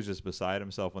he was just beside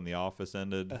himself when The Office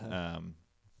ended.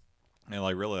 And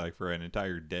like really like for an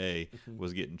entire day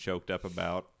was getting choked up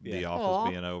about The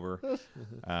Office being over.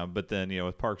 But then,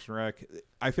 with Parks and Rec,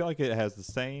 I feel like it has the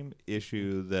same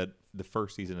issue that the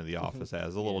first season of The Office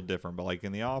has, a little different. But like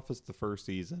in The Office, the first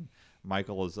season,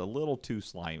 Michael is a little too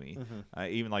slimy.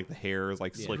 Even like the hair is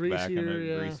like slicked back in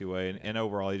Greasier, a greasy way. And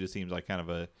overall, he just seems like kind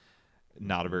of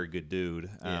not a very good dude.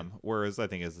 Whereas I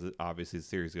think as obviously the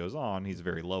series goes on, he's a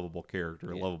very lovable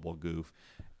character, a lovable goof.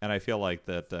 And I feel like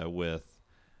that with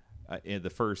in the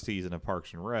first season of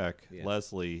Parks and Rec,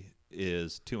 Leslie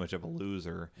is too much of a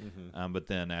loser. But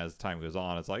then as time goes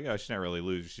on, it's like, she's not really a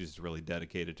loser. She's just really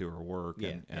dedicated to her work.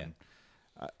 And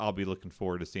I'll be looking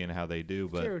forward to seeing how they do.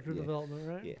 But Character development,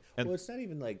 right? Yeah. And- well, it's not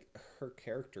even like her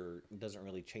character doesn't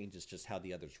really change. It's just how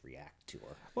the others react to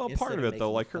her. Well, Instead part of it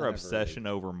though, making like her fun of obsession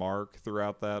over Mark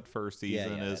throughout that first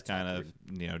season is that's kind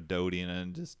of doting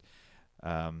and just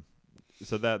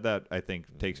so that I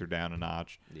think takes her down a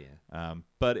notch. Yeah.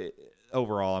 But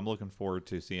overall, I'm looking forward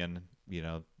to seeing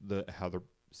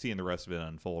seeing the rest of it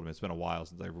unfold. I mean, it's been a while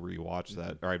since I've rewatched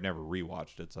that, or I've never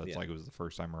rewatched it, so it's like it was the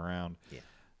first time around. Yeah.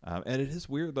 And it is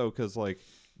weird though, because like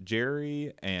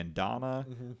Jerry and Donna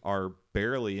are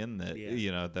barely in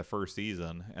the first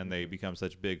season, and they become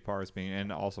such big parts.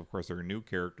 And also, of course, there are new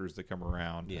characters that come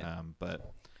around. Yeah.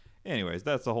 But anyways,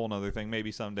 that's a whole nother thing.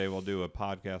 Maybe someday we'll do a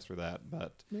podcast for that.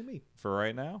 But Maybe. for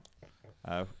right now,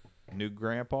 new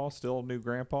grandpa, still new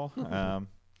grandpa.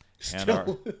 And yeah.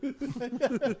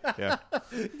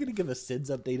 You're gonna give a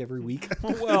SIDS update every week.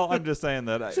 Well, I'm just saying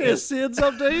that Say a SIDS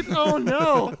update? Oh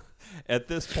no! at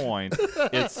this point,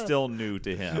 it's still new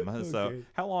to him. So,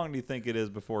 how long do you think it is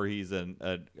before he's an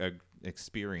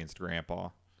experienced grandpa?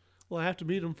 Well, I have to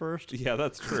meet him first. Yeah,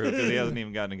 that's true, because he hasn't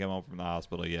even gotten to come home from the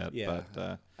hospital yet. Yeah.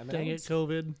 But, I mean, Dang it,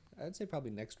 COVID. I'd say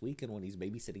probably next weekend when he's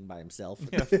babysitting by himself.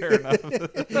 yeah, fair enough.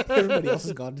 Everybody else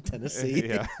has gone to Tennessee.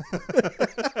 Yeah.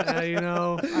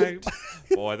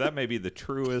 Boy, that may be the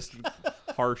truest,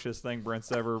 harshest thing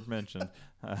Brent's ever mentioned.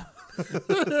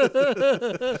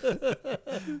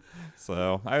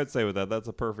 So I would say with that's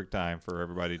a perfect time for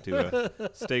everybody to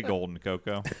stay golden,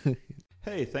 Coco.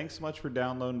 Hey, thanks so much for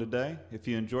downloading today. If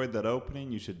you enjoyed that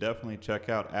opening, you should definitely check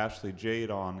out Ashley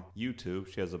Jade on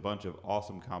YouTube. She has a bunch of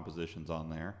awesome compositions on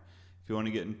there. If you want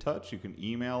to get in touch, you can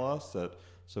email us at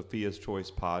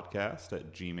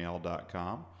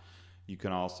sophiaschoicepodcast@gmail.com. You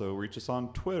can also reach us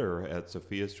on Twitter at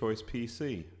Sophia's Choice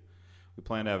PC. We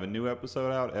plan to have a new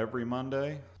episode out every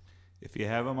Monday. If you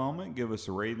have a moment, give us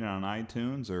a rating on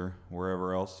iTunes or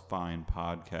wherever else fine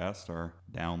podcasts are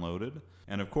downloaded.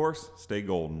 And of course, stay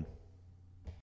golden.